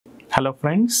Hello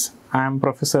friends, I am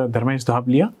Professor Dharmesh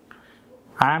Dhablia.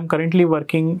 I am currently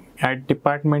working at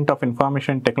Department of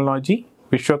Information Technology,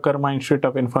 Vishwakarma Institute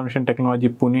of Information Technology,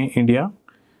 Pune, India.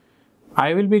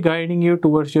 I will be guiding you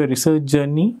towards your research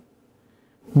journey.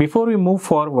 Before we move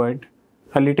forward,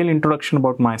 a little introduction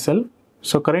about myself.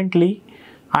 So currently,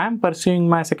 I am pursuing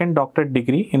my second doctorate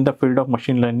degree in the field of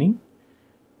machine learning.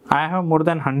 I have more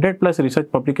than 100 plus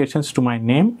research publications to my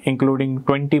name, including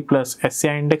 20 plus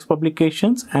SCI index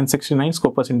publications and 69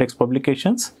 Scopus index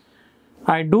publications.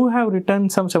 I do have written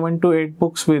some 7 to 8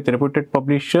 books with reputed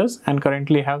publishers and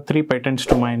currently have 3 patents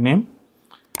to my name.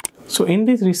 So in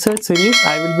this research series,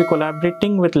 I will be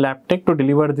collaborating with Labtech to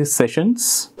deliver these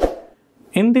sessions.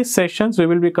 In these sessions, we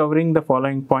will be covering the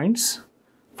following points.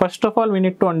 First of all, we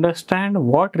need to understand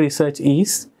what research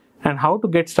is and how to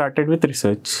get started with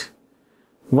research.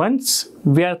 Once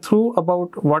we are through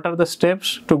about what are the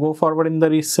steps to go forward in the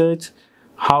research,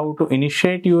 how to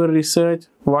initiate your research,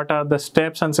 what are the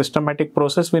steps and systematic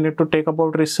process we need to take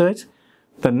about research,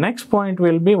 the next point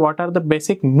will be what are the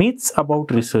basic myths about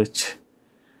research.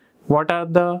 What are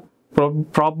the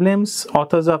problems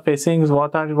authors are facing,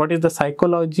 what is the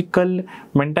psychological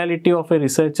mentality of a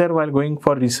researcher while going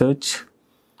for research.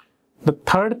 The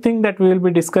third thing that we will be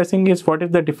discussing is what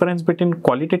is the difference between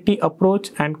qualitative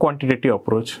approach and quantitative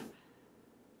approach.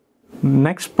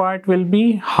 Next part will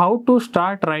be how to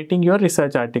start writing your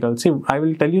research article. See, I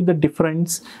will tell you the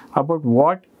difference about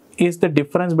what is the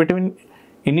difference between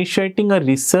initiating a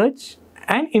research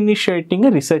and initiating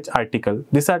a research article.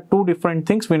 These are two different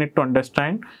things we need to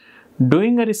understand.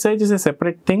 Doing a research is a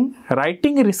separate thing.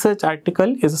 Writing a research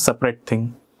article is a separate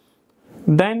thing.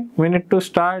 Then we need to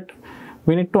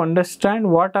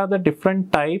understand what are the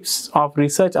different types of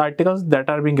research articles that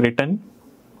are being written.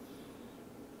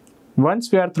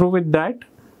 Once we are through with that,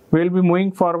 we will be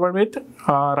moving forward with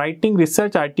writing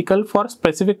research article for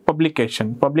specific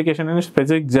publication in a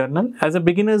specific journal. As a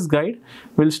beginner's guide,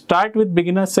 we'll start with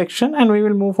beginner section and we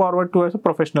will move forward towards the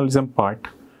professionalism part.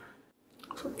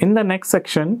 In the next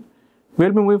section,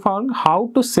 we'll be moving on how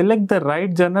to select the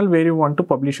right journal where you want to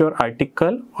publish your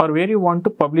article or where you want to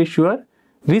publish your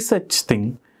research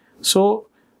thing. So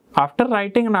after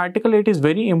writing an article, it is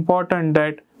very important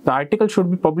that the article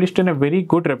should be published in a very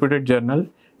good reputed journal.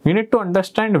 You need to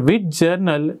understand which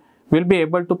journal will be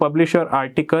able to publish your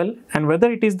article and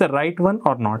whether it is the right one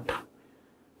or not.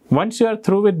 Once you are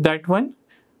through with that one,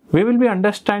 we will be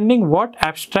understanding what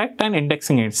abstract and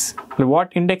indexing is.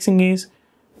 What indexing is,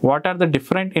 what are the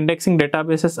different indexing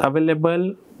databases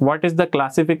available, what is the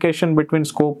classification between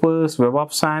Scopus, Web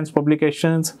of Science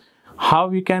publications,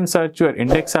 how you can search your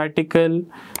index article,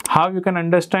 how you can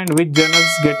understand which journals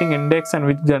getting indexed and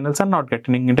which journals are not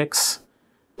getting indexed.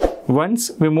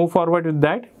 Once we move forward with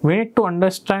that, we need to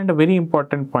understand a very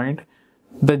important point.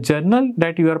 The journal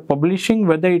that you are publishing,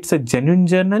 whether it's a genuine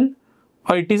journal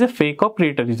or it is a fake or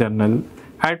predatory journal.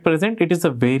 At present, it is a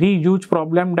very huge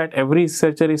problem that every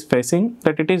researcher is facing,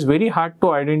 that it is very hard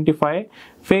to identify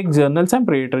fake journals and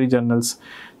predatory journals.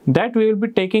 That we will be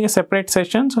taking a separate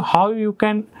session, so how you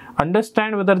can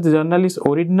understand whether the journal is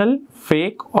original,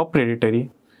 fake or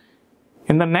predatory.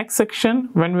 In the next section,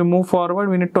 when we move forward,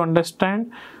 we need to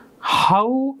understand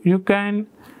how you can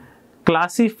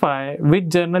classify which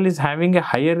journal is having a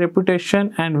higher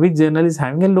reputation and which journal is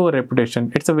having a lower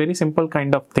reputation. It's a very simple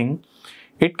kind of thing.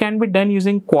 It can be done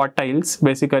using quartiles.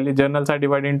 Basically, journals are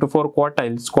divided into 4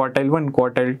 quartiles: quartile 1,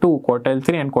 quartile 2, quartile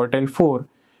 3 and quartile 4.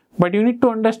 But you need to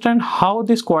understand how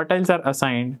these quartiles are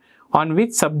assigned, on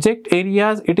which subject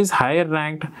areas it is higher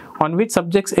ranked, on which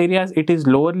subject areas it is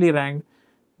lowerly ranked.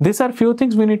 These are few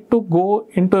things we need to go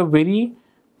into a very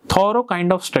thorough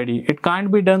kind of study. It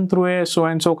can't be done through a so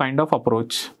and so kind of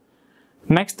approach.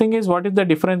 Next thing is what is the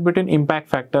difference between impact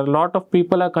factor. A lot of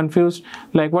people are confused,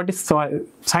 like what is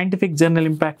scientific journal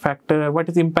impact factor, what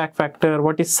is impact factor,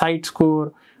 what is cite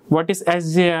score, what is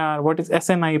SJR, what is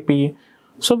SNIP.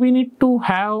 So we need to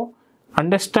have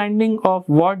understanding of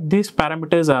what these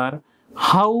parameters are,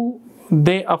 how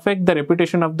they affect the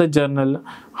reputation of the journal,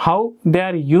 how they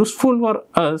are useful for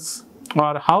us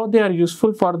or how they are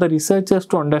useful for the researchers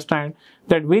to understand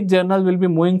that which journal will be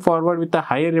moving forward with a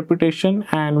higher reputation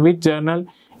and which journal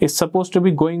is supposed to be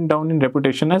going down in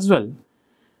reputation as well.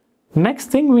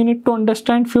 Next thing, we need to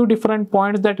understand few different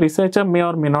points that researcher may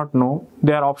or may not know.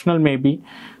 They are optional maybe.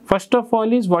 First of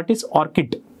all is what is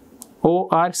ORCID.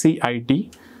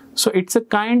 ORCID. So it's a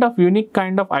kind of unique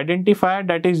kind of identifier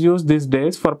that is used these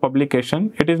days for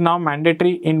publication. It is now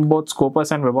mandatory in both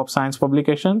Scopus and Web of Science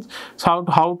publications. So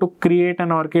how to create an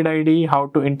ORCID ID, how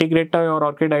to integrate your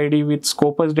ORCID ID with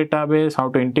Scopus database, how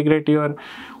to integrate your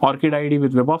ORCID ID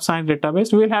with Web of Science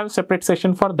database. We will have a separate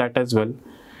session for that as well.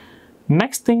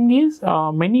 Next thing is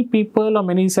many people or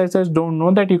many researchers don't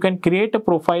know that you can create a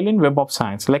profile in Web of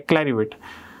Science like Clarivate.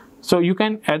 So you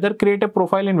can either create a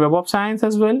profile in Web of Science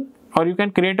as well, or you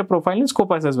can create a profile in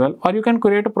Scopus as well, or you can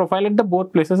create a profile at the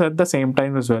both places at the same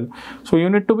time as well. So you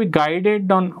need to be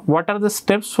guided on what are the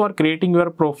steps for creating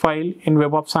your profile in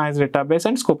Web of Science database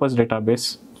and Scopus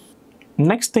database.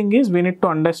 Next thing is we need to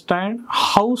understand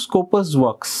how Scopus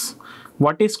works.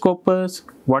 What is Scopus?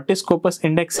 What is Scopus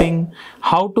indexing?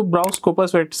 How to browse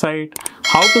Scopus website?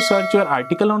 How to search your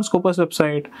article on Scopus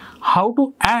website? How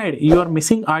to add your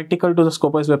missing article to the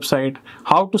Scopus website?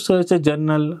 How to search a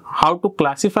journal? How to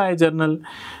classify a journal?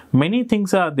 Many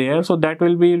things are there, so that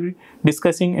will be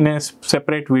discussing in a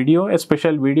separate video, a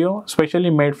special video specially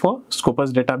made for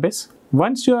Scopus database.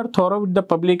 Once you are thorough with the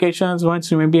publications, once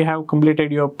you maybe have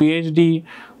completed your PhD,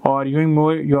 or you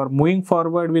are moving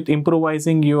forward with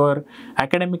improvising your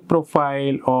academic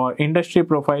profile or industry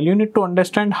profile, you need to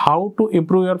understand how to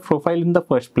improve your profile in the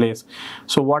first place.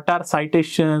 So what are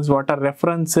citations, what are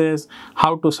references,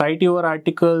 how to cite your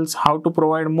articles, how to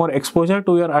provide more exposure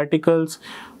to your articles,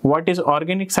 what is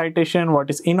organic citation, what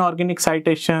is inorganic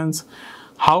citations,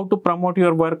 how to promote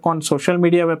your work on social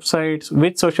media websites,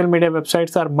 which social media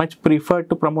websites are much preferred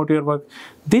to promote your work.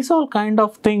 These all kind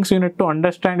of things you need to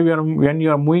understand when you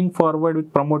are moving forward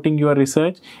with promoting your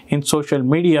research in social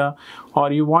media,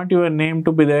 or you want your name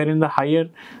to be there in the higher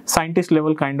scientist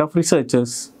level kind of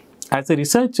researchers. As a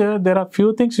researcher, there are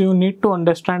few things you need to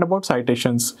understand about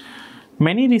citations.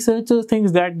 Many researchers think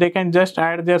that they can just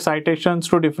add their citations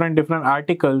to different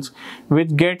articles,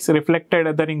 which gets reflected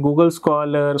either in Google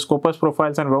Scholar, Scopus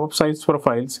profiles and Web of Science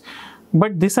profiles.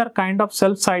 But these are kind of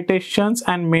self-citations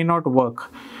and may not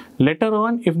work. Later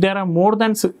on, if there are more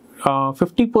than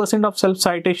 50% of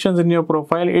self-citations in your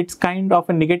profile, it's kind of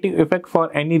a negative effect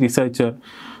for any researcher.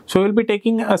 So we'll be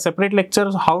taking a separate lecture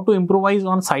on how to improvise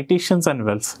on citations and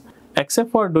wells.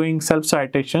 Except for doing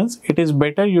self-citations, it is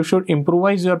better you should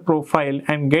improvise your profile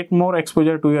and get more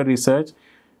exposure to your research,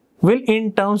 will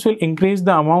increase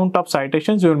the amount of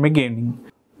citations you will be gaining.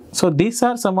 So these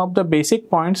are some of the basic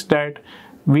points that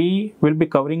we will be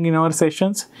covering in our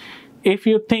sessions. If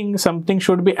you think something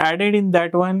should be added in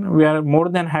that one, we are more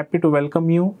than happy to welcome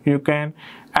you. You can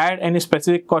add any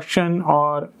specific question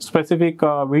or specific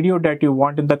video that you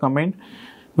want in the comment.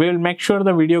 We will make sure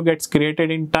the video gets created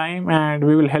in time and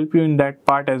we will help you in that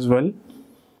part as well.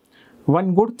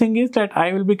 One good thing is that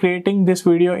I will be creating this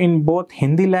video in both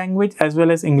Hindi language as well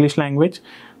as English language.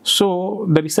 So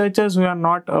the researchers who are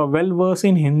not well versed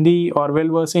in Hindi or well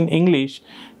versed in English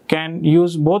can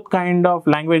use both kind of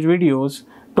language videos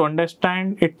to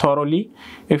understand it thoroughly.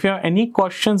 If you have any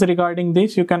questions regarding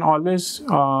this, you can always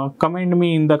comment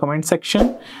me in the comment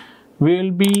section. We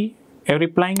will be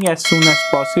replying as soon as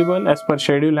possible as per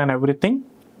schedule and everything.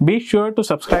 Be sure to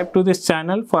subscribe to this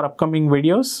channel for upcoming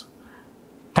videos.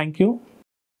 Thank you.